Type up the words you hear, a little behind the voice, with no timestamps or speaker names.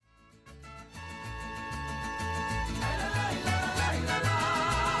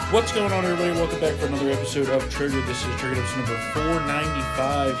What's going on, everybody? Welcome back for another episode of Trigger. This is Trigger episode number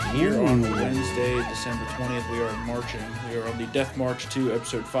 495 here on Wednesday, December 20th. We are marching. We are on the Death March to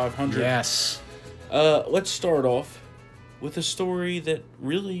episode 500. Yes. Let's start off with a story that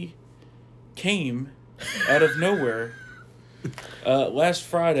really came out of nowhere. Last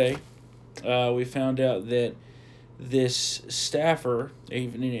Friday, we found out that this staffer,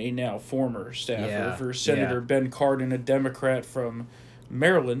 a now former staffer for Senator Ben Cardin, a Democrat from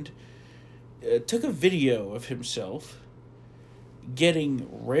Maryland, took a video of himself getting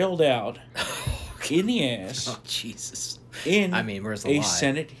railed out in the ass. Oh, Jesus. Where's the lie?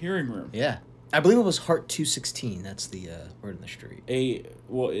 Senate hearing room. Yeah. I believe it was Hart 216. That's the word in the street.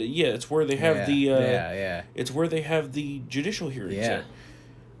 It's where they have it's where they have the judicial hearings at.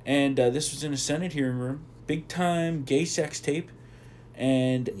 And this was in a Senate hearing room. Big time gay sex tape.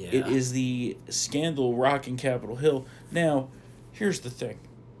 And it is the scandal rocking Capitol Hill. Now, here's the thing.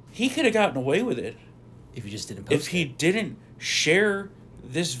 He could have gotten away with it if he just didn't post it. If he didn't share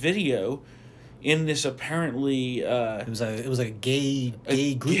this video in this apparently it was like a gay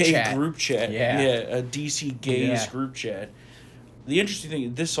group chat. Yeah, a DC gays group chat. The interesting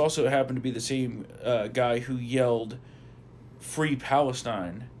thing, this also happened to be the same guy who yelled "Free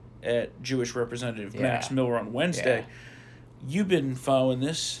Palestine" at Jewish Representative Max Miller on Wednesday. Yeah. You've been following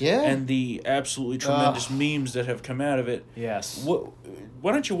this and the absolutely tremendous memes that have come out of it. Yes.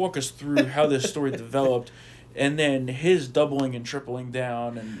 Why don't you walk us through how this story developed and then his doubling and tripling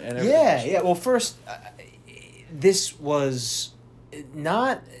down and everything? Yeah. Well, first, this was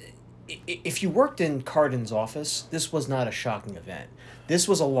not... If you worked in Cardin's office, this was not a shocking event. This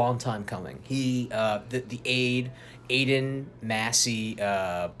was a long time coming. He, the aide... Aiden Massey,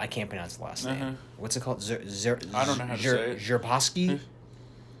 I can't pronounce the last name. What's it called? I don't know how to say it. Zherbosky?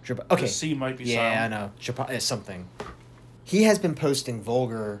 Okay. The C might be silent. I know. Something. He has been posting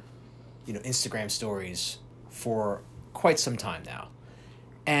vulgar, Instagram stories for quite some time now.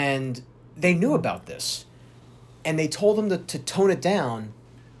 And they knew about this. And they told him to tone it down,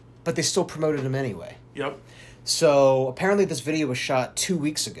 but they still promoted him anyway. Yep. So, apparently this video was shot 2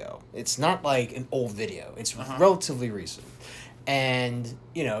 weeks ago. It's not like an old video. It's relatively recent. And,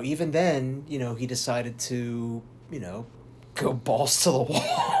 even then, he decided to, go balls to the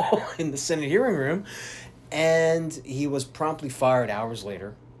wall in the Senate hearing room. And he was promptly fired hours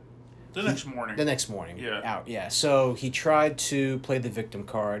later. The next morning. Yeah. Yeah. So, he tried to play the victim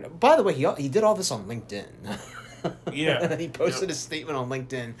card. By the way, he did all this on LinkedIn. Yeah. He posted a statement on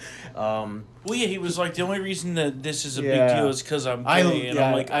LinkedIn. He was like, the only reason that this is a big deal is because I'm gay.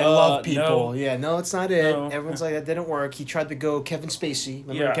 I'm like, I love people. No. Yeah, no, it's not it. No. Everyone's like, that didn't work. He tried to go Kevin Spacey.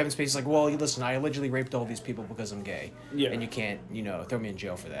 Remember Kevin Spacey's like, well, listen, I allegedly raped all these people because I'm gay. Yeah. And you can't, throw me in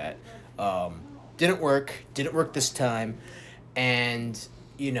jail for that. Didn't work. Didn't work this time. And,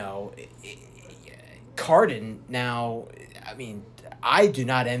 Cardin now, I do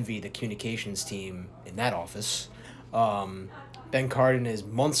not envy the communications team in that office. Ben Cardin is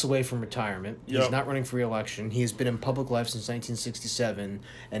months away from retirement. He's not running for re-election. He has been in public life since 1967,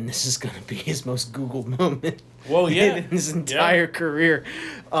 and this is going to be his most Googled moment in his entire career.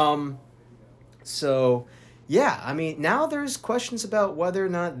 Now there's questions about whether or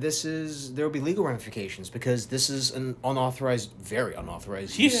not there will be legal ramifications, because this is an very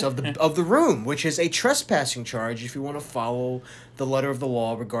unauthorized use of the room, which is a trespassing charge if you want to follow the letter of the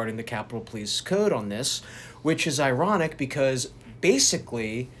law regarding the Capitol Police Code on this, which is ironic because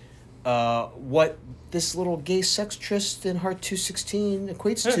basically what this little gay sex tryst in Hart 216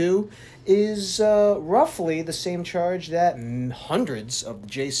 equates to is roughly the same charge that hundreds of the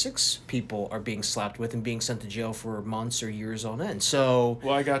J6 people are being slapped with and being sent to jail for months or years on end. So,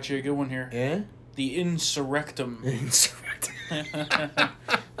 well, I got you a good one here. Yeah? The insurrectum.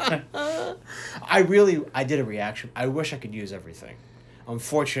 I did a reaction. I wish I could use everything.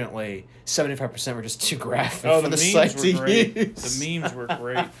 Unfortunately, 75% were just too graphic for the site to use. The memes were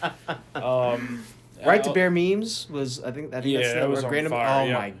great. Right to Bear Memes was, I think that's that was on fire.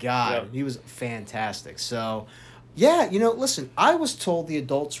 Oh my God. He was fantastic. So, listen, I was told the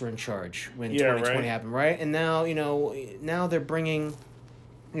adults were in charge when 2020 happened, right? And now, now they're bringing,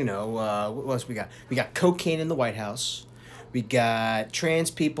 what else we got? We got cocaine in the White House. We got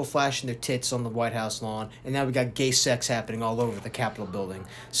trans people flashing their tits on the White House lawn, and now we got gay sex happening all over the Capitol building.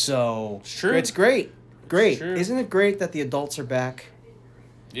 So it's true. It's great. Great. It's true. Isn't it great that the adults are back?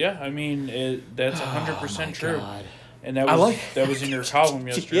 Yeah, that's 100% true. God. And that was in your column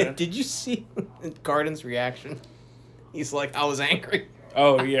yesterday. Yeah, did you see Cardin's reaction? He's like, I was angry.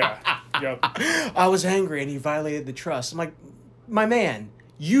 Oh, yeah. Yep. I was angry and he violated the trust. I'm like, my man,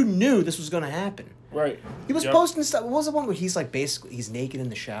 you knew this was going to happen. Right. He was posting stuff. What was the one where he's like basically he's naked in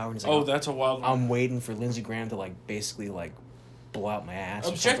the shower and he's like, that's a wild one. I'm waiting for Lindsey Graham to like basically like blow out my ass.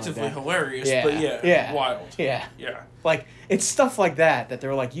 Objectively like hilarious, but wild. Yeah. Yeah. Like it's stuff like that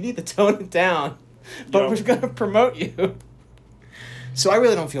they're like, you need to tone it down, but we're gonna promote you. So I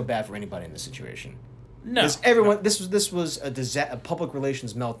really don't feel bad for anybody in this situation. No. Everyone. This was a public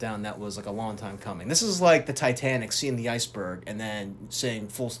relations meltdown that was like a long time coming. This is like the Titanic seeing the iceberg and then saying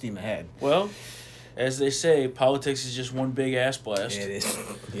full steam ahead. Well, as they say, politics is just one big ass blast. It is.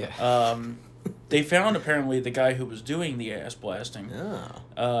 Yeah. They found apparently the guy who was doing the ass blasting.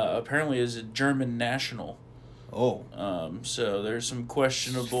 Apparently is a German national. Oh. So there's some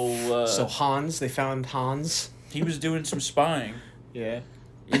questionable. So they found Hans. He was doing some spying. Yeah.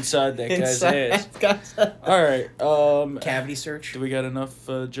 Inside that guy's ass. All right. Cavity search. Do we got enough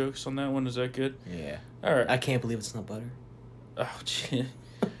jokes on that one? Is that good? Yeah. All right. I can't believe it's not butter. Oh, gee.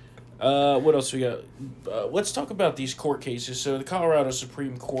 What else we got? Let's talk about these court cases. So the Colorado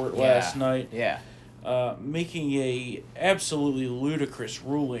Supreme Court last night, making a absolutely ludicrous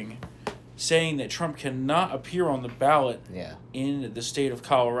ruling, saying that Trump cannot appear on the ballot in the state of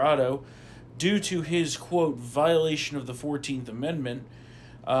Colorado due to his, quote, violation of the 14th Amendment,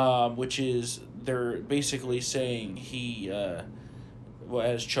 which is they're basically saying he,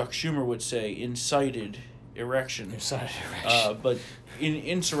 as Chuck Schumer would say, incited erection. But in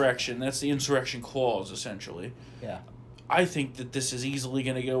insurrection, that's the insurrection clause, essentially. Yeah. I think that this is easily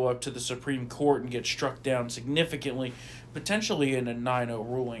going to go up to the Supreme Court and get struck down significantly, potentially in a 9-0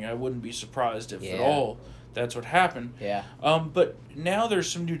 ruling. I wouldn't be surprised if at all that's what happened. Yeah. But now there's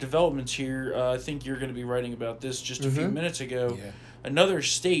some new developments here. I think you're going to be writing about this just a few minutes ago. Yeah. Another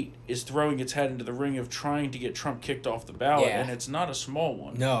state is throwing its head into the ring of trying to get Trump kicked off the ballot, and it's not a small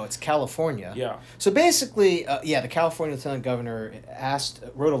one. No, it's California. Yeah. So basically, the California Lieutenant Governor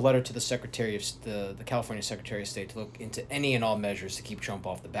wrote a letter to the Secretary of the California Secretary of State to look into any and all measures to keep Trump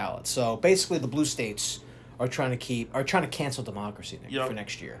off the ballot. So basically, the blue states are trying to cancel democracy for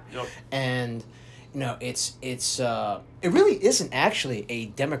next year. Yep. And it really isn't actually a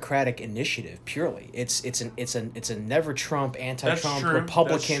Democratic initiative purely. It's a never Trump, anti-Trump,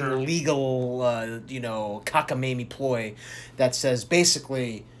 Republican legal cockamamie ploy that says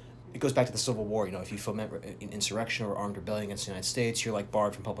basically it goes back to the Civil War. If you foment insurrection or armed rebellion against the United States, you're like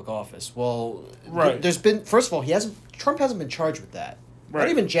barred from public office. Well, there's been, first of all, Trump hasn't been charged with that. Right. Not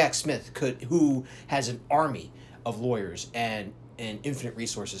even Jack Smith who has an army of lawyers and infinite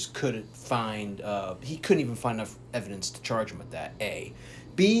resources he couldn't even find enough evidence to charge him with that. A.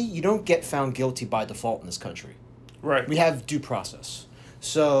 B, you don't get found guilty by default in this country. Right. We have due process.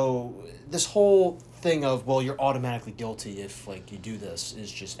 So this whole thing of, well, you're automatically guilty if you do this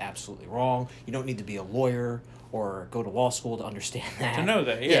is just absolutely wrong. You don't need to be a lawyer or go to law school to understand that. To know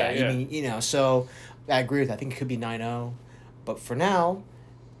that, I mean, so I agree with that. I think it could be 9-0. But for now,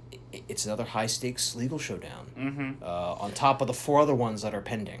 it's another high-stakes legal showdown on top of the 4 other ones that are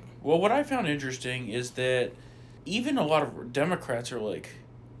pending. Well, what I found interesting is that even a lot of Democrats are like,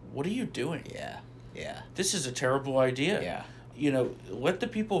 what are you doing? Yeah. This is a terrible idea. Yeah. Let the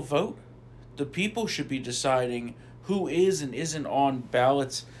people vote. The people should be deciding who is and isn't on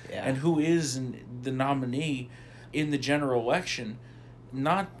ballots and who is the nominee in the general election,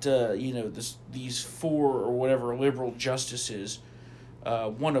 not, these 4 or whatever liberal justices.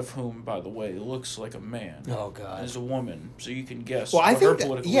 One of whom, by the way, looks like a man. Oh God! Is a woman, so you can guess. Well, I think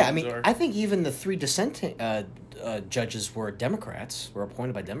I think even the 3 dissenting judges were Democrats, were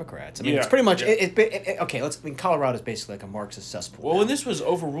appointed by Democrats. I mean, it's pretty much Colorado is basically like a Marxist cesspool. Well, and this was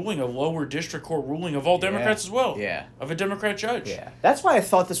overruling a lower district court ruling of all Democrats as well. Yeah, of a Democrat judge. Yeah, that's why I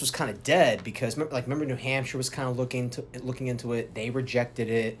thought this was kind of dead because remember New Hampshire was kind of looking into it. They rejected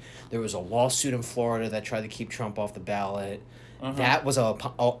it. There was a lawsuit in Florida that tried to keep Trump off the ballot. That was an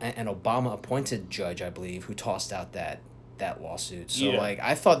Obama-appointed judge, I believe, who tossed out that lawsuit. So,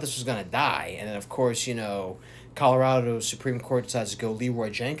 I thought this was going to die. And then, of course, Colorado Supreme Court decides to go Leroy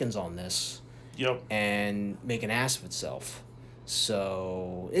Jenkins on this. Yep. And make an ass of itself.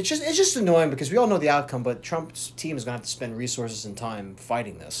 So, it's just annoying because we all know the outcome, but Trump's team is going to have to spend resources and time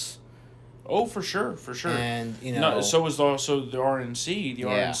fighting this. Oh, for sure. And, so is also the RNC. The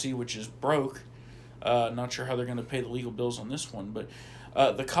RNC, which is broke. Not sure how they're going to pay the legal bills on this one, but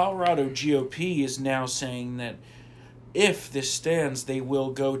the Colorado GOP is now saying that if this stands, they will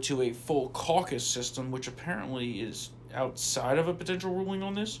go to a full caucus system, which apparently is outside of a potential ruling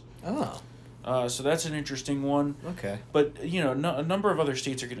on this. Oh. So that's an interesting one. Okay. But, a number of other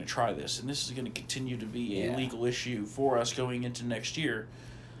states are going to try this, and this is going to continue to be a legal issue for us going into next year.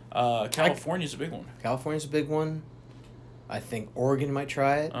 California's a big one. California's a big one. I think Oregon might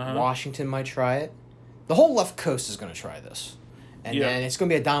try it. Washington might try it. The whole left coast is going to try this. And Yeah. then it's going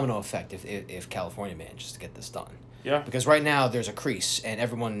to be a domino effect if California manages to get this done. Yeah. Because right now there's a crease, and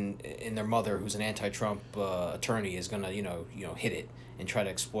everyone and their mother, who's an anti-Trump attorney, is gonna hit it and try to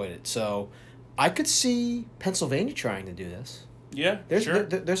exploit it. So, I could see Pennsylvania trying to do this. Yeah, There's sure.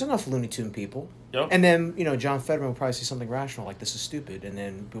 there's enough Looney Tune people. Yep. And then John Fetterman will probably say something rational like this is stupid, and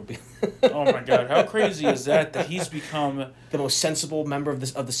then we'll be. Oh my God! How crazy is that he's become the most sensible member of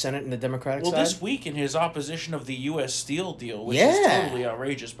the Senate in the Democratic side? Well, this week in his opposition of the U.S. Steel deal, which Yeah. is totally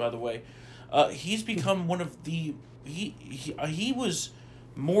outrageous, by the way, he's become one of the he was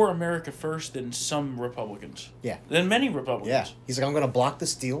more America first than some Republicans. Yeah. Than many Republicans. Yeah. He's like, I'm going to block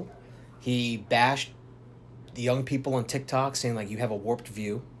this deal. He bashed the young people on TikTok, saying like you have a warped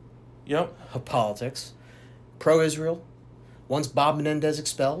view. Yep. Of politics. Pro-Israel. Once Bob Menendez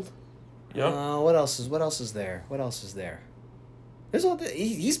expelled. Yep. What else is there? There's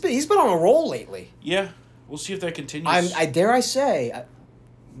he's been on a roll lately. Yeah. We'll see if that continues. I dare I say,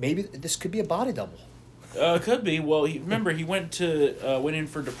 maybe this could be a body double. Could be. Well, remember he went in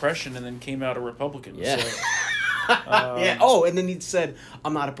for depression and then came out a Republican. Yeah. So, yeah. Oh, and then he said,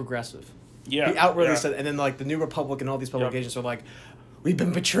 "I'm not a progressive." Yeah. He outrightly yeah. said, and then like the New Republic and all these publications are like, "We've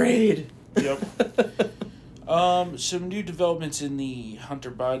been betrayed." Yep. Some new developments in the Hunter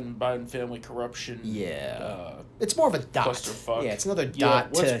Biden family corruption. Yeah. It's more of a dot. Clusterfuck. Yeah, it's another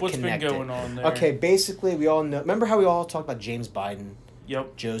dot to what's connect been going it. on there? Okay, basically we all know. Remember how we all talked about James Biden?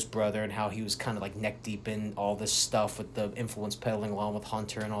 Yep. Joe's brother, and how he was kind of like neck deep in all this stuff with the influence peddling along with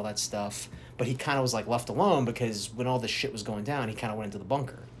Hunter and all that stuff. But he kind of was like left alone because when all this shit was going down, he kind of went into the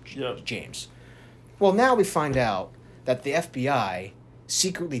bunker. Yep. James. Well, now we find out that the FBI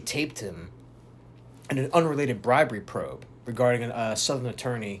secretly taped him in an unrelated bribery probe regarding a Southern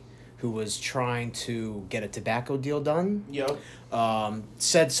attorney who was trying to get a tobacco deal done. Yep.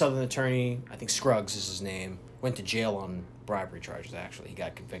 Said Southern attorney, I think Scruggs is his name, went to jail on bribery charges. Actually, he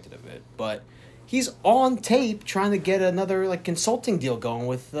got convicted of it, but he's on tape trying to get another like consulting deal going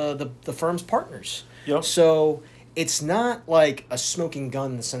with the firm's partners. Yep. So it's not like a smoking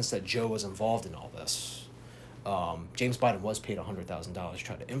gun in the sense that Joe was involved in all this. James Biden was paid $100,000 to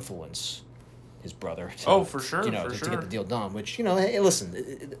try to influence his brother. To, for sure. To get the deal done. Which hey,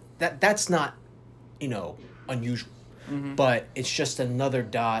 listen, that's not unusual. Mm-hmm. But it's just another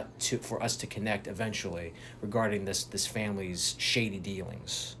dot for us to connect eventually regarding this family's shady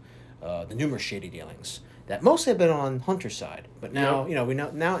dealings, the numerous shady dealings that mostly have been on Hunter's side. But now we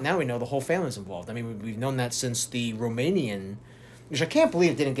know now we know the whole family's involved. I mean we've known that since the Romanian, which I can't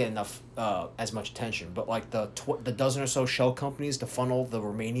believe didn't get enough as much attention. But like the dozen or so shell companies to funnel the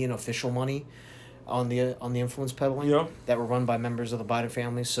Romanian official money on the influence peddling that were run by members of the Biden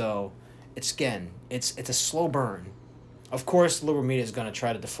family. So it's a slow burn. Of course, the liberal media is going to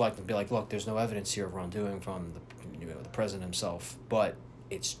try to deflect and be like, look, there's no evidence here of wrongdoing from the president himself. But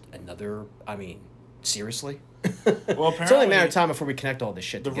it's another, seriously? Well, apparently, it's only a matter of time before we connect all this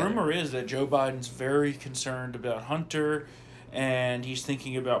shit together. The rumor is that Joe Biden's very concerned about Hunter, and he's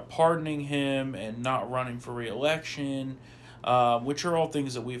thinking about pardoning him and not running for re-election, which are all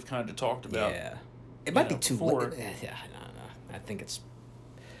things that we've kind of talked about. Yeah. It might be too late. Yeah, no. I think it's...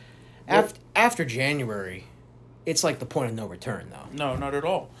 After January... It's like the point of no return, though. No, not at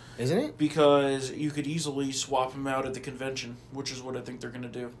all. Isn't it? Because you could easily swap him out at the convention, which is what I think they're going to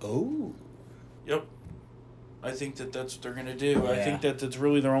do. Oh. Yep. I think that's what they're going to do. Yeah. I think that's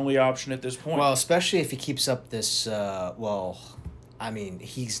really their only option at this point. Well, especially if he keeps up this, he's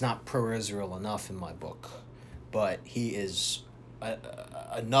not pro-Israel enough in my book. But he is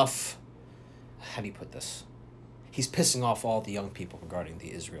enough... How do you put this? He's pissing off all the young people regarding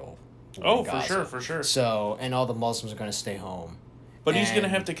the Israel... Oh, for sure. So, and all the Muslims are going to stay home. But he's going to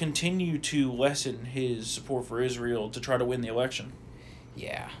have to continue to lessen his support for Israel to try to win the election.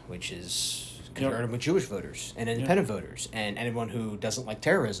 Yeah, which is concurrent with Jewish voters and independent voters and anyone who doesn't like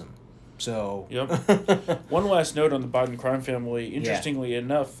terrorism. So, One last note on the Biden crime family. Interestingly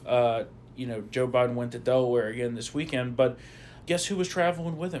enough, Joe Biden went to Delaware again this weekend, but guess who was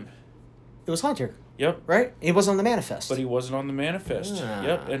traveling with him? It was Hunter. Yep. Right? He wasn't on the manifest. But he wasn't on the manifest. Ah.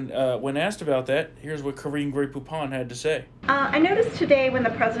 Yep. And when asked about that, here's what Karine Gray-Poupon had to say. I noticed today when the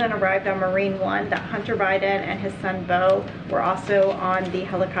president arrived on Marine One that Hunter Biden and his son Beau were also on the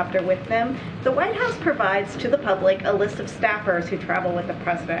helicopter with them. The White House provides to the public a list of staffers who travel with the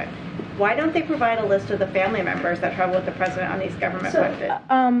president. Why don't they provide a list of the family members that travel with the president on these government-funded?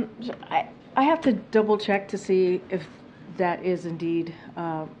 I have to double check to see if that is indeed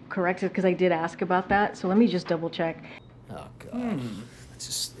correct, because I did ask about that. So let me just double check. Oh God,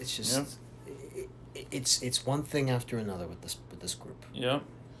 it's just, it's one thing after another with this group. Yep.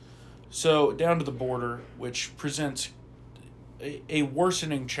 So, down to the border, which presents a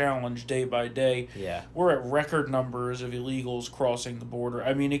worsening challenge day by day. Yeah. We're at record numbers of illegals crossing the border.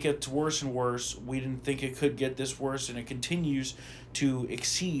 I mean, it gets worse and worse. We didn't think it could get this worse, and it continues to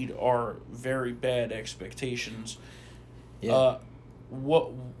exceed our very bad expectations. Yeah.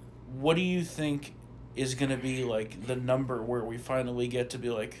 What do you think is going to be, like, the number where we finally get to be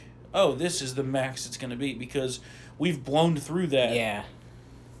like, oh, this is the max it's going to be? Because we've blown through that. Yeah.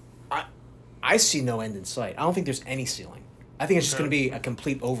 I see no end in sight. I don't think there's any ceiling. I think it's just going to be a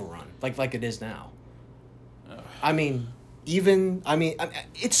complete overrun, like it is now. I mean,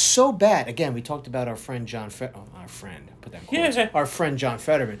 it's so bad. Again, we talked about our friend John our friend, put that in quotes, our friend John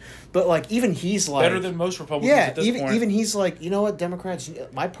Fetterman. But, like, even he's like... Better than most Republicans at this point. Even he's like, you know what, Democrats,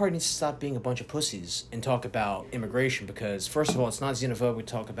 my party needs to stop being a bunch of pussies and talk about immigration because, first of all, it's not xenophobic to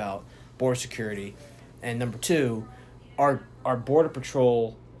talk about border security. And number two, our Border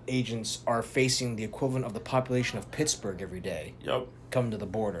Patrol agents are facing the equivalent of the population of Pittsburgh every day. Yep. Coming to the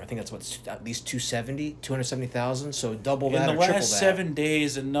border. I think that's at least 270,000. So double that or triple that. In the last 7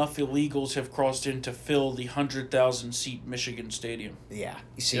 days, enough illegals have crossed in to fill the 100,000 seat Michigan Stadium. Yeah.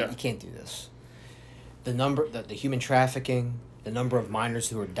 You see, you can't do this. The human trafficking, the number of minors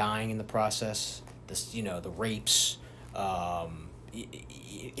who are dying in the process, the rapes,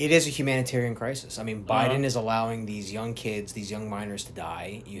 it is a humanitarian crisis. I mean, Biden is allowing these young kids, these young minors to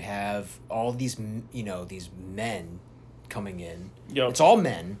die. You have all these, these men coming in. Yep. It's all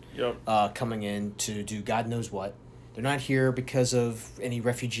men yep. Coming in to do God knows what. They're not here because of any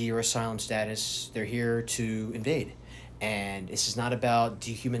refugee or asylum status. They're here to invade. And this is not about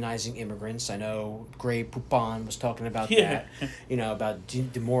dehumanizing immigrants. I know Grey Poupon was talking about that, about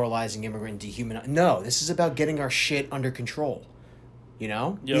demoralizing immigrant, dehumanizing. No, this is about getting our shit under control.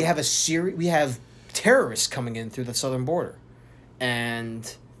 Yep. We have terrorists coming in through the southern border,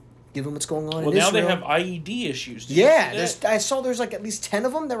 and given what's going on in Israel. Well, now they have IED issues. I saw there's like at least 10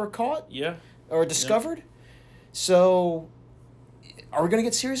 of them that were caught. Yeah. Or discovered. Yeah. So, are we going to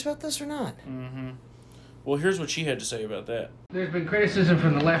get serious about this or not? Mm-hmm. Well, here's what she had to say about that. There's been criticism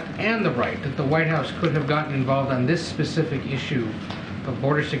from the left and the right that the White House could have gotten involved on this specific issue of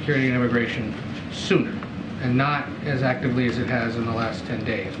border security and immigration sooner, and not as actively as it has in the last 10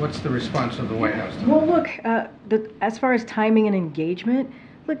 days. What's the response of the White House to that? Well, look, as far as timing and engagement,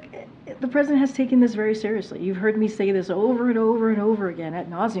 look, the president has taken this very seriously. You've heard me say this over and over and over again,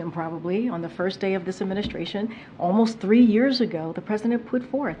 ad nauseum probably, on the first day of this administration. Almost 3 years ago, the president put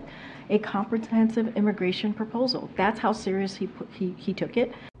forth a comprehensive immigration proposal. That's how serious he took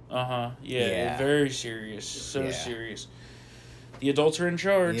it. Yeah, very serious. Serious. The adults are in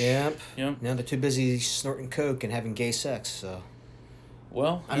charge. Yep. Now they're too busy snorting coke and having gay sex, so...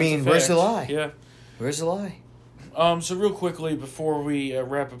 Well, I mean, where's the lie? Yeah. Where's the lie? So real quickly, before we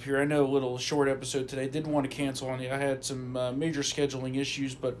wrap up here, I know a little short episode today. Didn't want to cancel on you. I had some major scheduling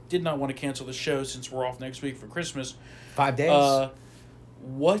issues, but did not want to cancel the show since we're off next week for Christmas. 5 days.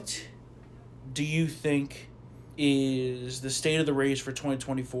 What do you think is the state of the race for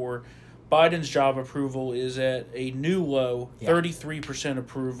 2024? Biden's job approval is at a new low, 33%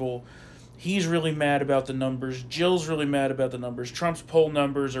 approval. He's really mad about the numbers. Jill's really mad about the numbers. Trump's poll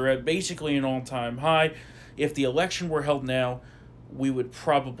numbers are at basically an all-time high. If the election were held now, we would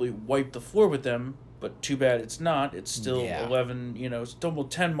probably wipe the floor with them, but too bad it's not. It's still 11, it's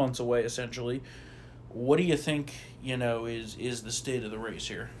almost 10 months away, essentially. What do you think, is the state of the race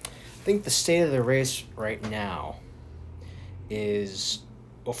here? I think the state of the race right now is...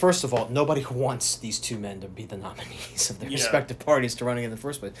 Well, first of all, nobody wants these two men to be the nominees of their respective parties to running in the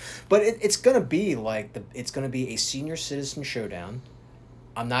first place. But it's going to be it's going to be a senior citizen showdown.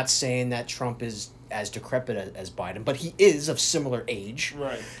 I'm not saying that Trump is as decrepit as Biden, but he is of similar age.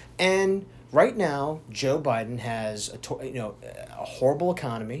 Right. And right now, Joe Biden has a horrible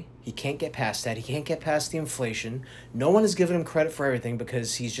economy. He can't get past that. He can't get past the inflation. No one has given him credit for everything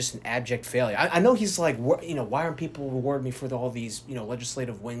because he's just an abject failure. I know he's like, why aren't people rewarding me for all these,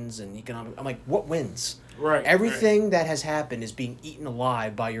 legislative wins and economic... I'm like, what wins? Right. Everything that has happened is being eaten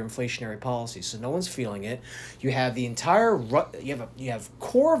alive by your inflationary policies, so no one's feeling it. You have the entire... You have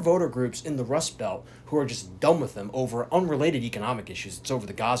core voter groups in the Rust Belt who are just done with them over unrelated economic issues. It's over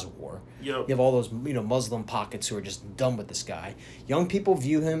the Gaza war. Yep. You have all those, Muslim pockets who are just done with this guy. Young people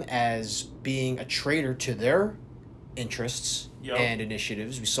view him as being a traitor to their interests and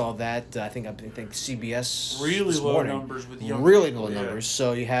initiatives. We saw that, I think CBS really this low morning. Numbers with young really people, low numbers.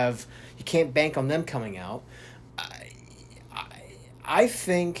 So you can't bank on them coming out. I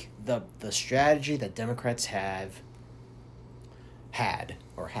think the strategy that Democrats had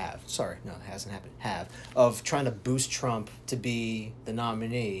it hasn't happened, of trying to boost Trump to be the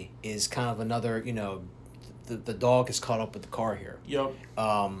nominee is kind of another, the dog is caught up with the car here. Yep.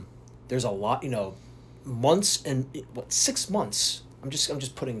 There's a lot, months and 6 months. I'm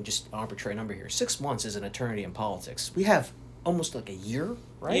just putting just an arbitrary number here. 6 months is an eternity in politics. We have almost like a year,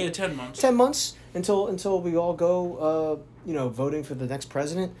 right? Yeah, 10 months. 10 months until we all go, voting for the next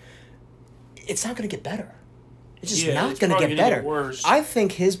president. It's not going to get better. It's just not going to get better. Get worse. I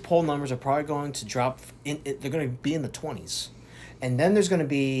think his poll numbers are probably going to drop. They're going to be in the 20s. And then there's going to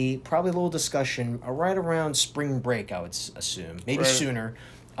be probably a little discussion right around spring break, I would assume, maybe sooner,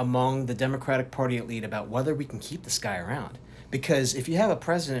 among the Democratic Party elite about whether we can keep this guy around. Because if you have a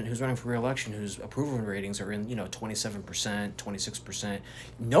president who's running for re-election whose approval ratings are in 27%, 26%,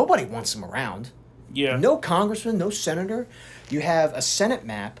 nobody wants him around. Yeah. No congressman, no senator. You have a Senate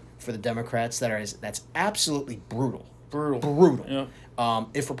map for the Democrats that's absolutely brutal. Brutal. Yeah.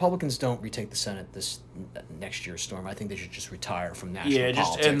 If Republicans don't retake the Senate this next year, Storm, I think they should just retire from national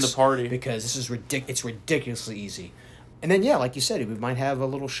politics. Just end the party. Because this is it's ridiculously easy. And then, like you said, we might have a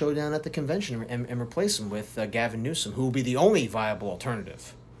little showdown at the convention and replace him with Gavin Newsom, who will be the only viable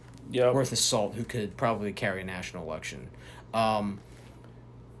alternative worth his salt, who could probably carry a national election.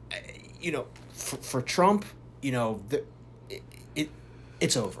 For Trump,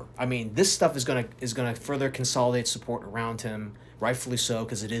 it's over. I mean, this stuff is gonna further consolidate support around him, rightfully so,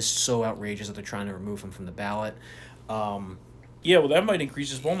 because it is so outrageous that they're trying to remove him from the ballot. That might increase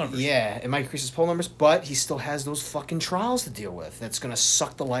his poll numbers. Yeah, it might increase his poll numbers, but he still has those fucking trials to deal with. That's gonna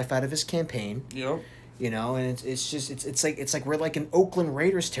suck the life out of his campaign. Yep. And it's like we're like in Oakland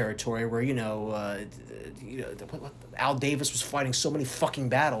Raiders territory where Al Davis was fighting so many fucking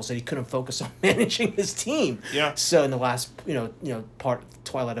battles that he couldn't focus on managing his team. Yeah. So in the last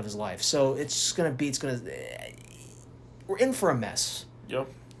twilight of his life, so we're in for a mess. Yep.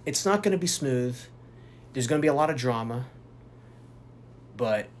 It's not gonna be smooth. There's gonna be a lot of drama.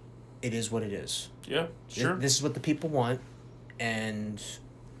 But it is what it is. Yeah, sure. This is what the people want, and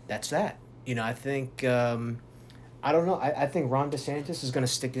that's that. I think I don't know. I think Ron DeSantis is going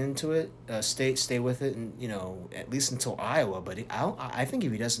to stick into it, stay with it, and at least until Iowa. But I think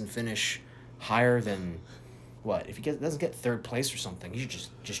if he doesn't finish higher than if he doesn't get third place or something, he should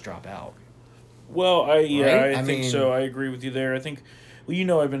just drop out. Well, I think so. I agree with you there. I think.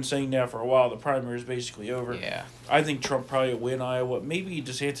 Well, I've been saying now for a while, the primary is basically over. Yeah. I think Trump probably will win Iowa. Maybe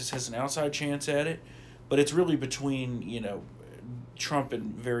DeSantis has an outside chance at it, but it's really between, Trump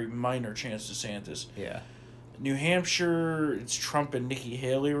and very minor chance DeSantis. Yeah. New Hampshire, it's Trump and Nikki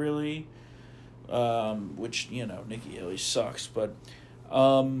Haley, really, which, Nikki Haley sucks. But,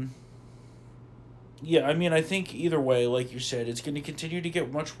 I think either way, like you said, it's going to continue to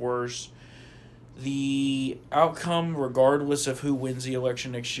get much worse. The outcome, regardless of who wins the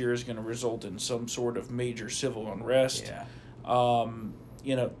election next year, is going to result in some sort of major civil unrest. Yeah.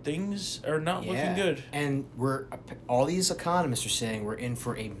 Things are not looking good. And all these economists are saying we're in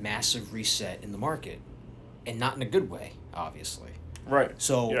for a massive reset in the market, and not in a good way, obviously. Right.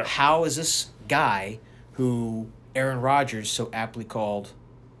 So how is this guy who Aaron Rodgers so aptly called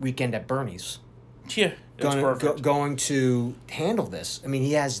Weekend at Bernie's? Yeah. Going to handle this? I mean,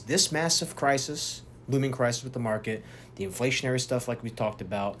 he has this massive looming crisis with the market, the inflationary stuff like we talked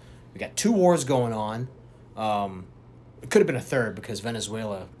about. We got 2 wars going on. It could have been a third because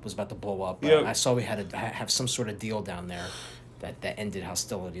Venezuela was about to blow up. Yep. I saw we had to have some sort of deal down there that ended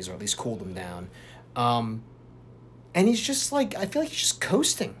hostilities or at least cooled them down. And he's just I feel like he's just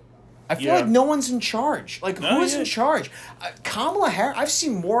coasting. I feel like no one's in charge. Who is in charge? Kamala Harris. I've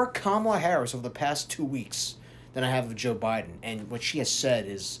seen more Kamala Harris over the past 2 weeks than I have of Joe Biden, and what she has said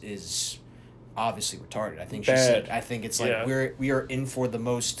is obviously retarded. I think she said. I think it's we are in for the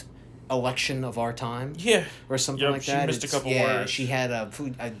most election of our time. Yeah. Or something like that. She missed a couple words. She had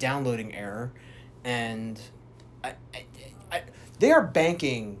a downloading error, and they are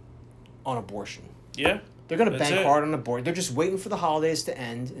banking on abortion. Yeah. They're going to bank hard on abortion. They're just waiting for the holidays to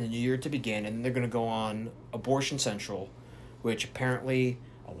end and the new year to begin, and they're going to go on Abortion Central, which apparently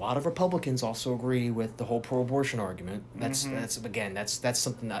a lot of Republicans also agree with the whole pro-abortion argument. That's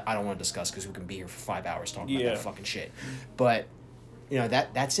something that I don't want to discuss because we can be here for 5 hours talking about that fucking shit. But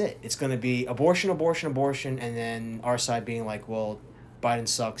that's it. It's going to be abortion, and then our side being like, well, Biden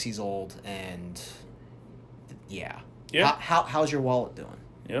sucks. He's old, and yeah. How's your wallet doing?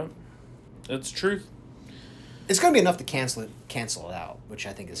 Yeah, that's truth. It's going to be enough to cancel it out, which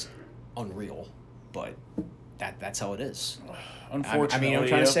I think is unreal, but that's how it is. Unfortunately, I'm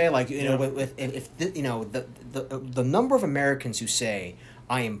trying to say, if the number of Americans who say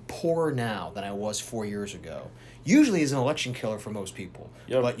I am poorer now than I was 4 years ago, usually is an election killer for most people.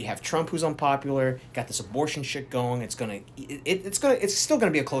 Yep. But you have Trump, who's unpopular, got this abortion shit going. It's still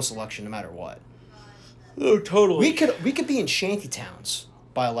gonna be a close election no matter what. Oh, totally. We could be in shanty towns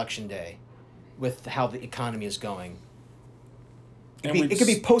by election day, with how the economy is going. It could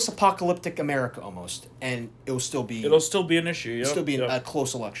be post-apocalyptic America almost, and it'll still be an issue. Yep. It'll still be a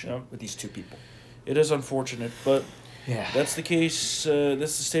close election with these two people. It is unfortunate, but yeah, that's the case.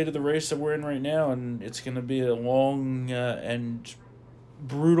 That's the state of the race that we're in right now, and it's going to be a long and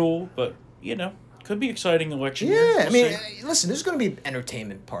brutal, but could be exciting election. Yeah, listen, there's going to be an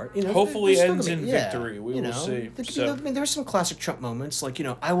entertainment part. Hopefully ends in victory. We will see. There's some classic Trump moments, like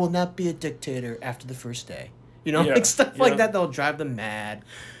I will not be a dictator after the first day. Stuff like that that'll drive them mad.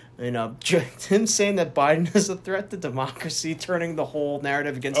 Him saying that Biden is a threat to democracy, turning the whole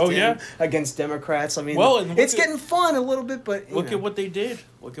narrative against against Democrats. It's getting fun a little bit, but look at what they did.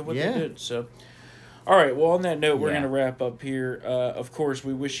 Look at what they did. So, all right. Well, on that note, we're going to wrap up here. Of course,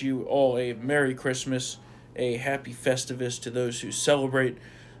 we wish you all a Merry Christmas, a Happy Festivus to those who celebrate,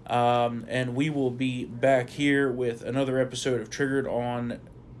 and we will be back here with another episode of Triggered on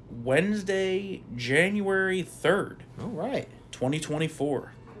Wednesday, January 3rd. All right.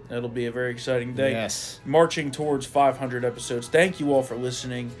 2024. That'll be a very exciting day. Yes. Marching towards 500 episodes. Thank you all for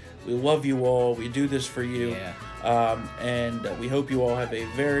listening. We love you all. We do this for you. Yeah. And we hope you all have a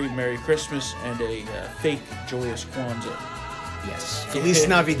very Merry Christmas and a fake joyous Kwanzaa. Yes. Feliz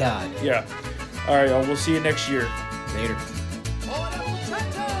Navidad. Yeah. All right, y'all. We'll see you next year. Later.